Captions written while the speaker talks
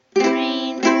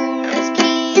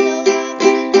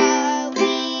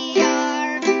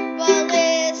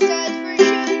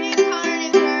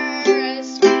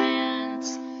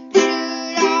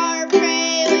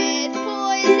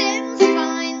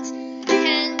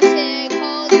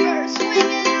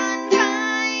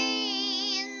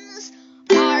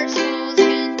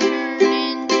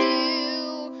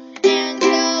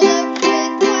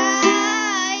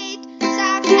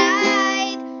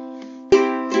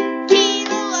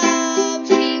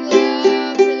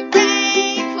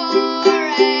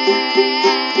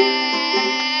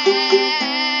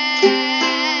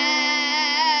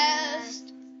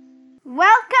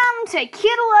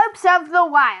of the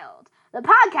Wild, the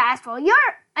podcast where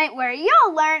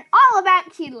you'll learn all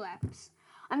about cutulopes.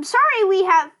 I'm sorry we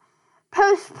have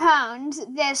postponed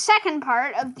the second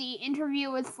part of the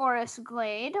interview with Forrest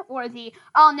Glade, or the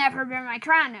I'll Never Wear My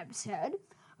Crown episode,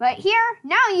 but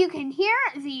now you can hear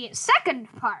the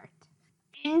second part.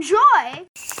 Enjoy!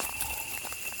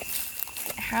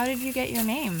 How did you get your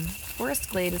name? Forrest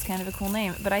Glade is kind of a cool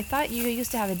name, but I thought you used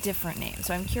to have a different name,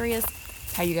 so I'm curious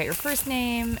how you got your first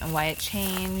name and why it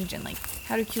changed, and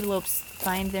how do cutulopes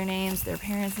find their names? Their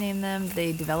parents name them?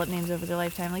 They develop names over their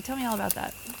lifetime? Tell me all about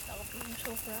that.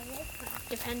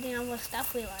 Depending on what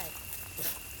stuff we like.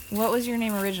 What was your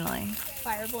name originally?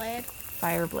 Fireblade.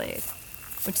 Fireblade,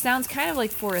 which sounds kind of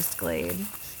like Forrest Glade.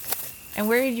 And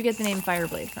where did you get the name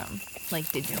Fireblade from?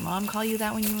 Did your mom call you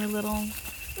that when you were little?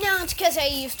 No, it's because I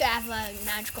used to have a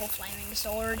magical flaming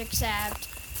sword, except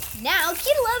now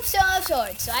cutulopes don't have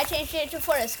swords, so I changed it to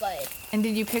Forrest Glade. And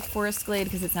did you pick Forrest Glade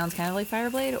because it sounds kind of like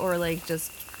Fireblade, or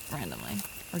just randomly?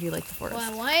 Or do you like the forest?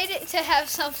 Well, I wanted it to have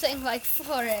something like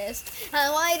forest, and I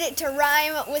wanted it to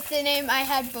rhyme with the name I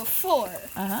had before.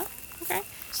 Uh-huh. Okay.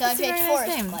 So That's I picked Forrest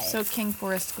nice name. Glade. So King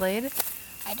Forrest Glade.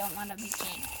 I don't want to be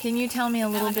king. Can you tell me a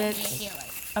little bit be a healer.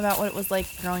 about what it was like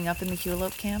growing up in the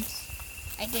cutulope camps?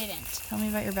 I didn't. Tell me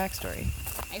about your backstory.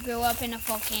 I grew up in a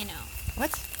volcano.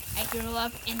 What? I grew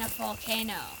up in a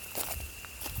volcano.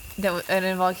 In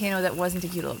a volcano that wasn't a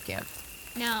cutulope camp?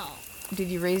 No. Did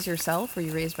you raise yourself? Were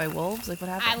you raised by wolves? What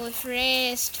happened? I was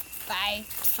raised by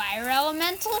fire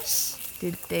elementals.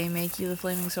 Did they make you the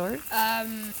flaming sword?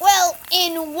 Well,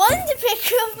 in one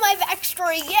depiction of my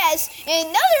backstory, yes. In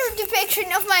another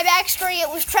depiction of my backstory, it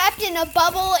was trapped in a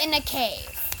bubble in a cave.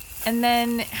 And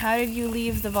then, how did you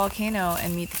leave the volcano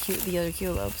and meet the other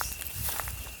cutulopes?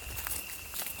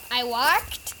 I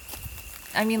walked.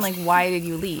 I mean, why did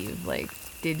you leave?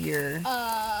 Did your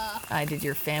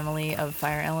family of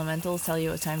fire elementals tell you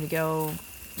it was time to go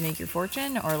make your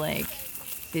fortune, or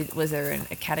was there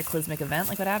a cataclysmic event?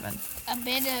 What happened? A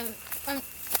bit of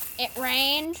it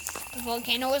rained. The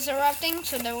volcano was erupting,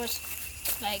 so there was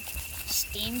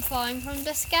steam falling from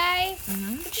the sky,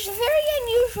 which is very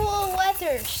unusual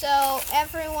weather. So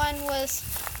everyone was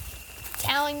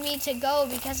telling me to go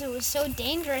because it was so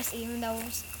dangerous, even though it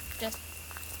was just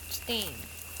steam.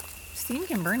 Steam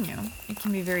can burn you. It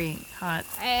can be very hot.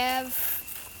 I have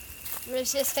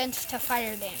resistance to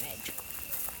fire damage.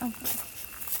 Okay.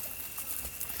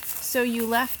 So you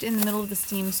left in the middle of the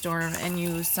steam storm, and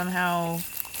you somehow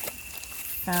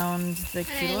found the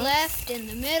cutulopes? I left in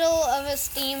the middle of a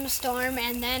steam storm,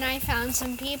 and then I found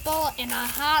some people in a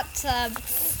hot tub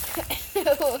who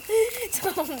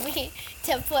told me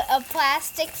to put a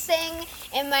plastic thing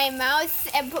in my mouth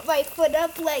and put my foot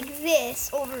up like this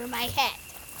over my head.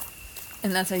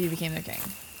 And that's how you became their king?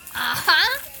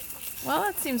 Uh-huh. Well,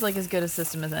 that seems like as good a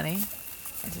system as any,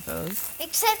 I suppose.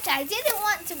 Except I didn't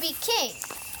want to be king.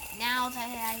 Now that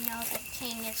I know that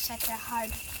king is such a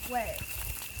hard word.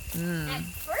 At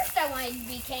first I wanted to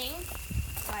be king,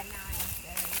 but now I'm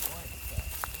very bored of it.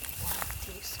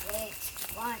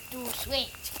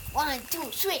 Want to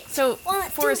switch. So,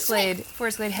 Forrest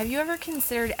Glade, have you ever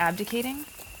considered abdicating?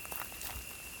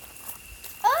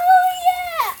 Oh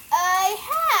yeah, I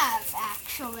have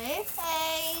actually.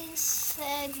 I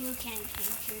said you can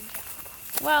change your job.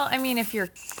 Well, I mean, if you're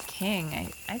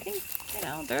king, I think,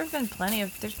 there's plenty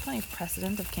of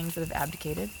precedent of kings that have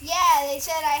abdicated. Yeah, they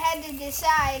said I had to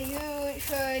decide who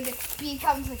should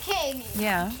become the king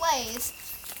in place,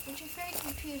 which is very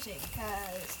confusing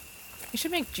because... You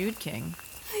should make Jude king.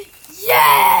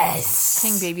 Yes!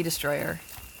 King Baby Destroyer.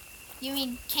 You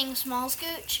mean King Small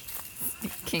Scooch?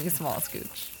 King Small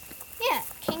Scooch. Yeah,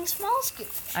 King Small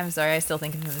Scooch. I'm sorry, I still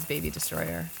think of him as Baby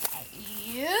Destroyer.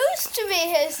 Used to be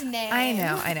his name. I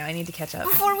know, I need to catch up.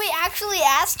 Before we actually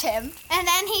asked him, and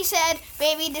then he said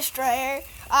Baby Destroyer,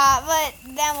 but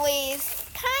then we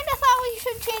kind of thought we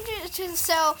should change it to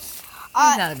so...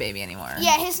 He's not a baby anymore.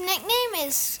 Yeah, his nickname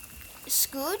is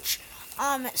Scooch,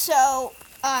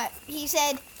 he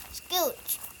said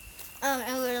Scooch,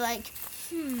 and we were like,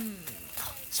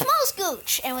 Small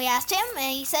Scooch, and we asked him,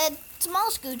 and he said Small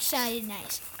Scooch sounded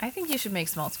nice. I think you should make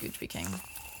Small Scooch be king.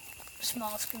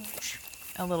 Small Scooch.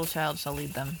 A little child shall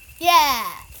lead them. Yeah,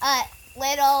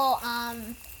 little,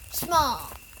 small.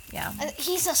 Yeah.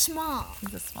 He's a small.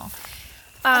 He's a small.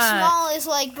 A small is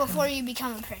before you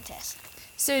become a princess.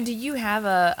 So do you have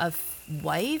a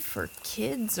wife or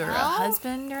kids or a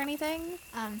husband or anything?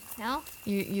 No.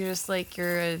 You just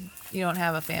you don't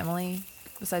have a family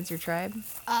besides your tribe?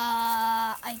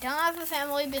 I don't have a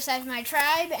family besides my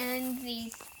tribe and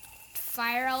the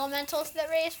fire elementals that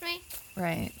raised me.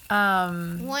 Right.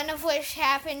 One of which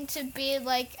happened to be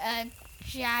like a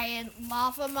giant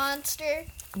lava monster.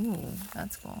 Ooh,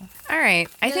 that's cool. All right.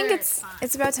 I think They're it's fun.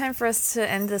 about time for us to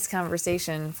end this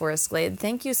conversation, Forrest Glade.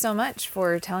 Thank you so much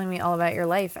for telling me all about your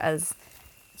life as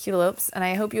Cutelopes, and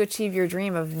I hope you achieve your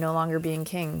dream of no longer being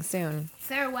king soon.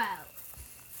 Farewell.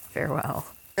 Farewell.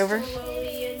 Over.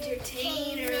 Slowly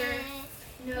entertainer,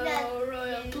 no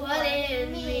royal blood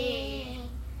in me.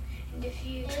 And if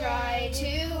you try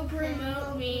to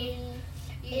promote me,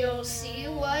 you'll see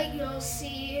what you'll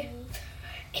see.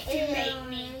 If you make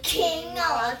me king, all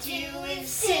I'll do is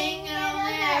sing. I'll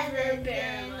never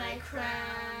bear my crown.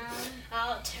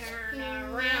 I'll turn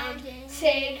around,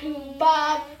 say to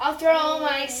Bob, I'll throw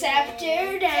my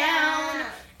scepter down.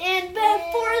 And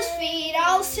before his feet,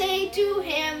 I'll say to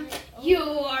him, you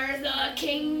are the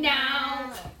king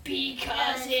now.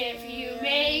 Because if you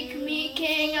make me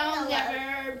king, I'll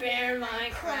never bear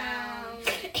my crown.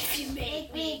 If you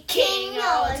make me king,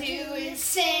 all I'll do is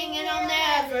sing, and I'll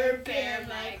never bear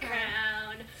my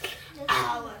crown.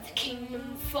 I'll let the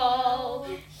kingdom fall,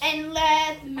 and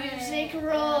let the music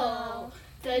roll.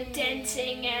 The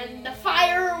dancing and the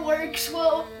fireworks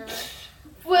will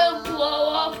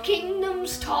blow up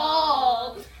kingdoms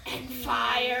tall, and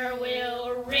fire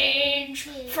will rage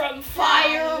from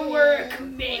firework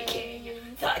making.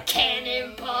 The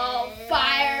cannonball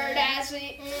fired as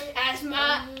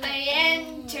my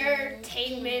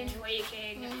entertainment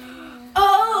waking.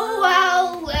 Oh,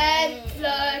 I'll let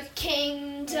the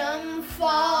kingdom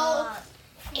fall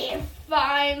if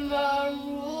I'm a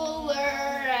ruler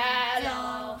at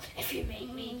all. If you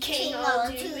make me king, I'll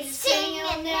do is sing, and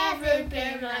I'll never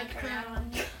bear my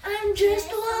crown. I'm just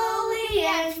a lowly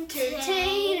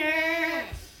entertainer,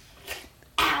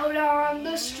 out on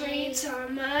the streets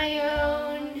on my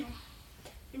own.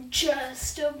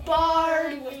 Just a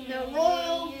bard with no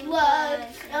royal blood,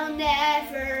 I'll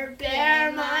never bear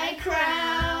my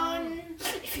crown.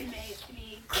 If you make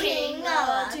me king, all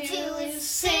I'll do is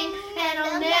sing, and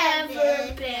I'll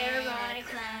never bear my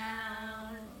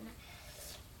crown.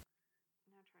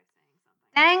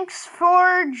 Thanks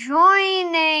for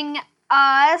joining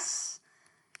us.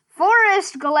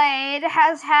 Forrest Glade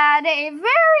has had a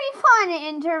very fun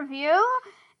interview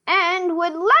and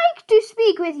would like to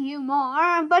speak with you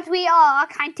more, but we are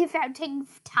kind of out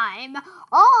of time.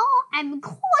 I'm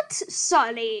quite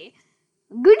sorry.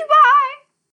 Goodbye.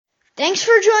 Thanks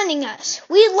for joining us.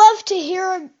 We'd love to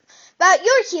hear about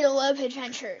your Cutelope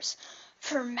adventures.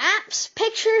 For maps,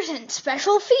 pictures, and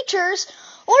special features,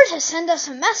 or to send us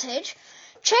a message,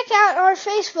 check out our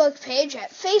Facebook page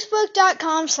at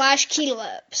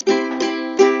facebook.com/Cutelopes.